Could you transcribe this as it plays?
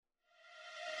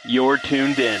You're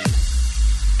tuned in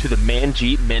to the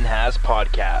Manjit Minhas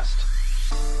podcast.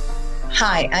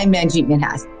 Hi, I'm Manjit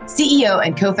Minhas, CEO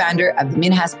and co-founder of the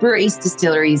Minhas Breweries,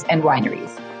 Distilleries, and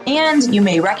Wineries. And you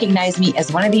may recognize me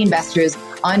as one of the investors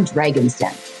on Dragon's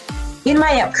Den. In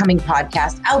my upcoming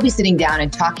podcast, I'll be sitting down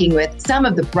and talking with some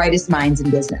of the brightest minds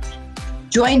in business.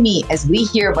 Join me as we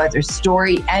hear about their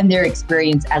story and their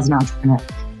experience as an entrepreneur.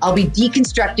 I'll be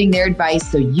deconstructing their advice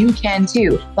so you can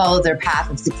too follow their path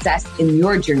of success in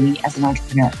your journey as an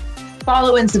entrepreneur.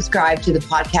 Follow and subscribe to the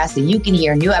podcast so you can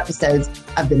hear new episodes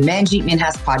of the Manjit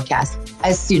Minhas podcast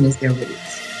as soon as they're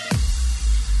released.